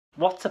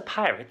What's a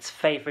pirate's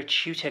favourite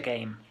shooter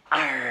game?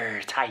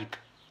 R-Type.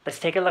 Let's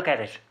take a look at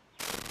it.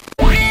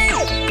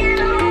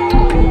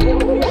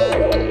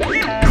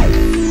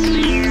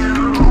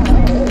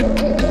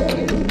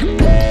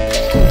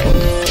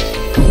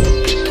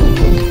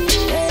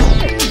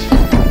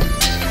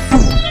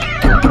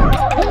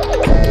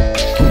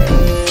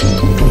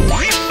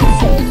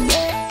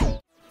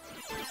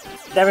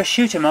 There are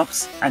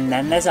shoot-em-ups, and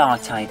then there's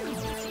R-Type.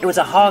 It was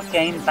a hard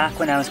game back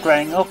when I was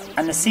growing up,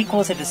 and the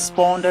sequels it has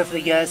spawned over the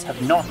years have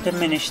not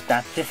diminished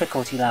that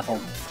difficulty level.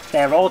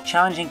 They are all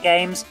challenging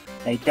games,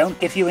 they don't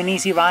give you an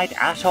easy ride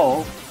at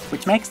all,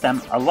 which makes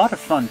them a lot of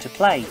fun to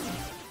play.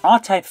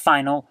 R-Type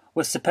Final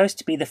was supposed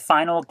to be the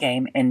final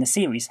game in the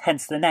series,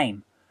 hence the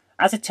name.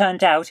 As it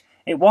turned out,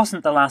 it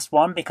wasn't the last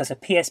one because a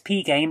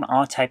PSP game,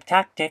 R-Type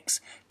Tactics,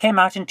 came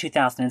out in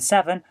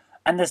 2007,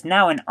 and there's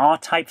now an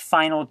R-Type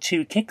Final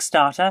 2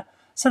 Kickstarter,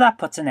 so that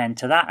puts an end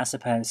to that, I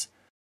suppose.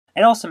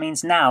 It also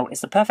means now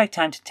is the perfect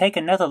time to take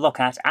another look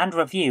at and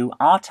review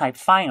R-Type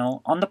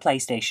Final on the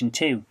PlayStation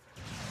 2.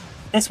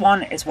 This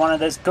one is one of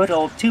those good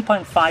old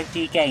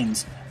 2.5D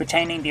games,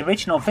 retaining the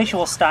original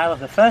visual style of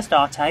the first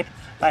R-Type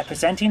by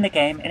presenting the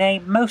game in a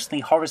mostly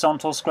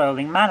horizontal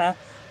scrolling manner,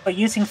 but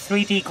using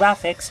 3D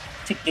graphics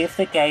to give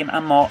the game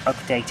a more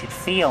updated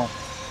feel.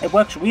 It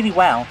works really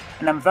well,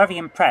 and I'm very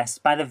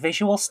impressed by the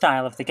visual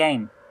style of the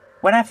game.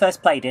 When I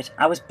first played it,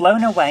 I was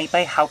blown away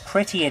by how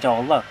pretty it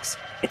all looks.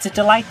 It's a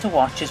delight to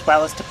watch as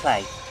well as to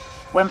play.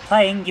 When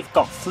playing, you've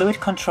got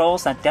fluid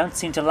controls that don't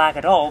seem to lag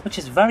at all, which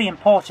is very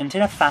important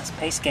in a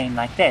fast-paced game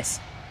like this.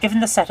 Given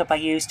the setup I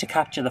use to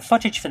capture the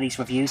footage for these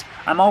reviews,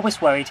 I'm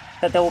always worried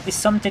that there will be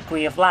some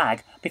degree of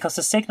lag, because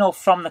the signal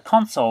from the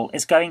console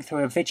is going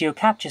through a video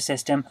capture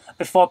system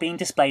before being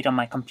displayed on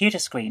my computer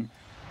screen.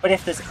 But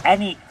if there's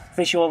any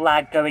visual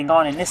lag going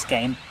on in this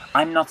game,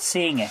 I'm not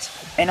seeing it.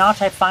 In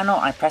R-Type Final,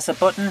 I press a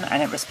button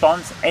and it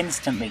responds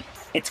instantly.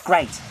 It's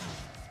great.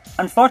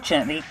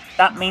 Unfortunately,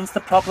 that means the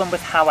problem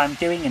with how I'm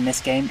doing in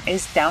this game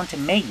is down to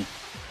me.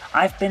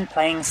 I've been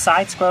playing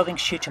side-scrolling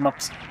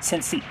shoot-em-ups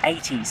since the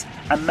 80s,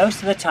 and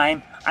most of the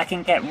time I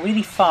can get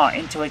really far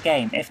into a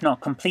game, if not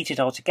complete it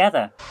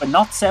altogether. But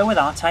not so with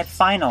R-Type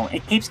Final.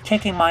 It keeps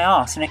kicking my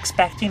arse and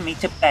expecting me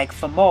to beg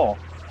for more.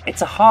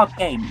 It's a hard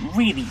game,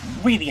 really,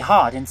 really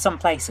hard in some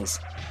places.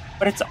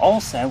 But it's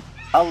also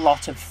a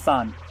lot of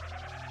fun.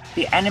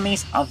 The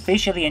enemies are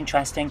visually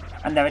interesting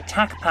and their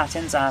attack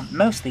patterns are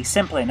mostly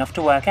simple enough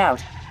to work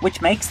out,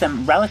 which makes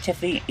them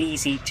relatively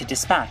easy to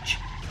dispatch.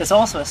 There's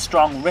also a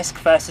strong risk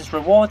versus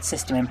reward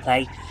system in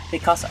play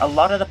because a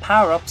lot of the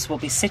power-ups will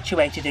be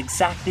situated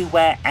exactly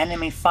where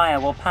enemy fire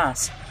will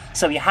pass,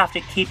 so you have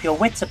to keep your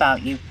wits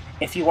about you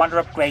if you want to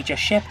upgrade your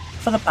ship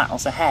for the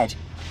battles ahead.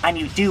 And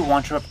you do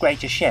want to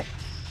upgrade your ship.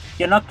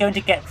 You're not going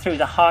to get through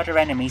the harder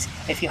enemies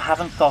if you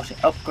haven't got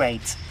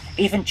upgrades.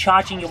 Even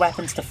charging your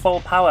weapons to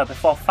full power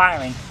before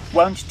firing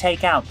won't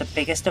take out the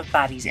biggest of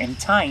baddies in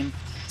time,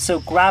 so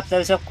grab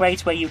those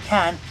upgrades where you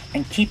can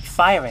and keep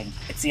firing.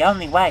 It's the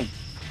only way.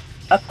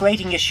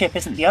 Upgrading your ship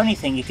isn't the only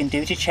thing you can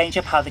do to change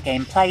up how the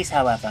game plays,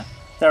 however.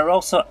 There are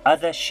also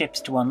other ships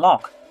to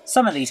unlock.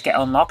 Some of these get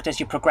unlocked as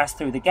you progress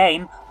through the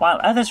game, while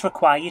others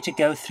require you to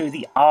go through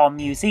the R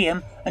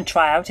Museum and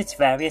try out its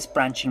various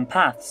branching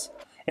paths.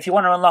 If you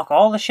want to unlock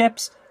all the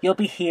ships, you'll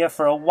be here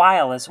for a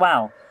while as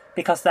well,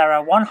 because there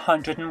are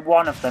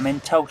 101 of them in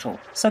total,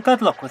 so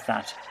good luck with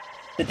that.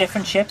 The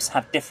different ships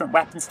have different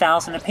weapon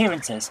styles and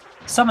appearances,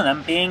 some of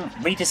them being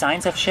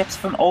redesigns of ships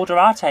from older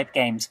R-Type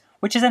games,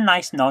 which is a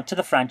nice nod to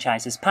the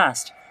franchise's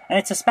past, and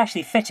it's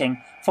especially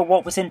fitting for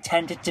what was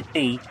intended to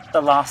be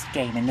the last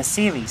game in the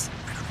series.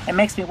 It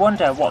makes me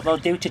wonder what they'll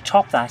do to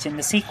top that in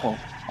the sequel,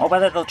 or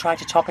whether they'll try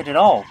to top it at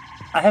all.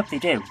 I hope they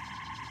do.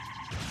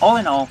 All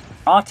in all,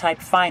 R-Type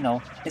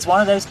Final is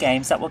one of those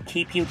games that will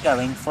keep you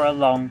going for a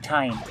long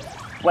time.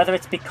 Whether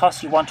it's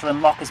because you want to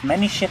unlock as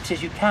many ships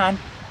as you can,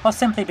 or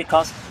simply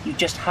because you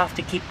just have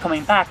to keep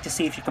coming back to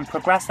see if you can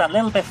progress that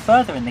little bit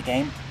further in the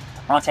game,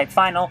 R-Type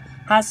Final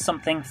has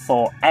something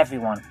for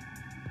everyone.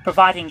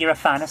 Providing you're a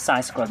fan of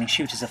side-scrolling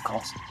shooters, of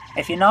course.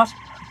 If you're not,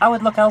 I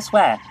would look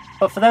elsewhere,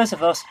 but for those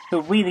of us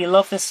who really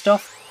love this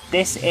stuff,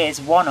 this is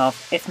one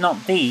of, if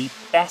not the,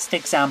 best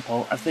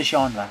example of the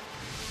genre.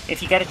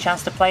 If you get a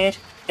chance to play it,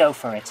 go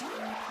for it.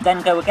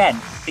 Then go again,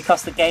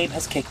 because the game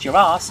has kicked your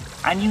arse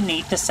and you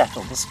need to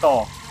settle the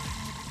score.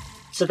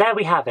 So there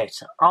we have it,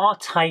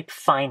 R-Type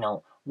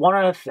Final, one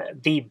of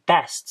the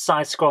best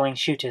side-scrolling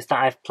shooters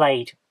that I've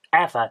played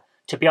ever,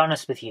 to be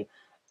honest with you.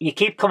 You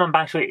keep coming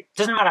back to it,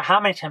 doesn't matter how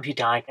many times you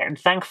die, and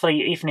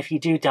thankfully even if you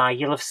do die,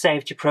 you'll have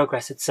saved your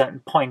progress at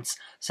certain points,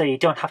 so you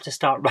don't have to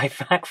start right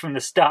back from the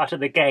start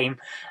of the game.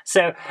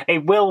 So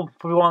it will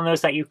be one of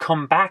those that you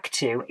come back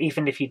to,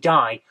 even if you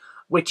die,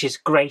 which is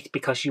great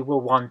because you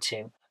will want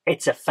to.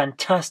 It's a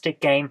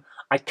fantastic game.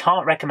 I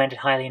can't recommend it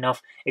highly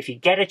enough. If you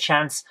get a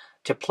chance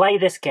to play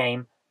this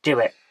game, do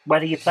it.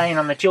 Whether you're playing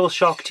on the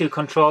DualShock 2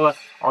 controller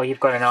or you've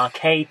got an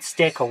arcade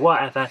stick or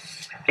whatever,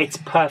 it's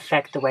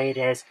perfect the way it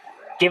is.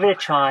 Give it a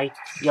try,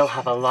 you'll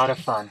have a lot of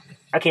fun.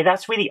 Okay,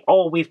 that's really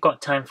all we've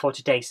got time for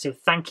today, so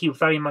thank you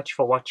very much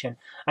for watching.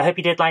 I hope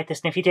you did like this,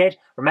 and if you did,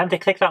 remember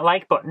to click that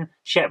like button,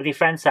 share it with your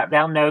friends so that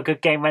they'll know a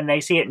good game when they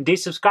see it, and do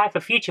subscribe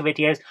for future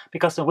videos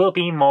because there will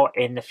be more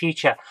in the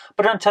future.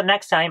 But until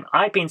next time,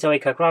 I've been Zoe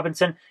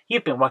Kirk-Robinson,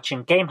 you've been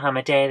watching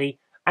GameHammer Daily,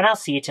 and I'll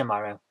see you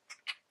tomorrow.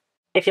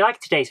 If you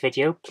liked today's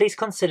video, please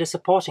consider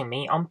supporting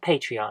me on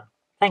Patreon.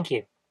 Thank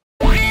you.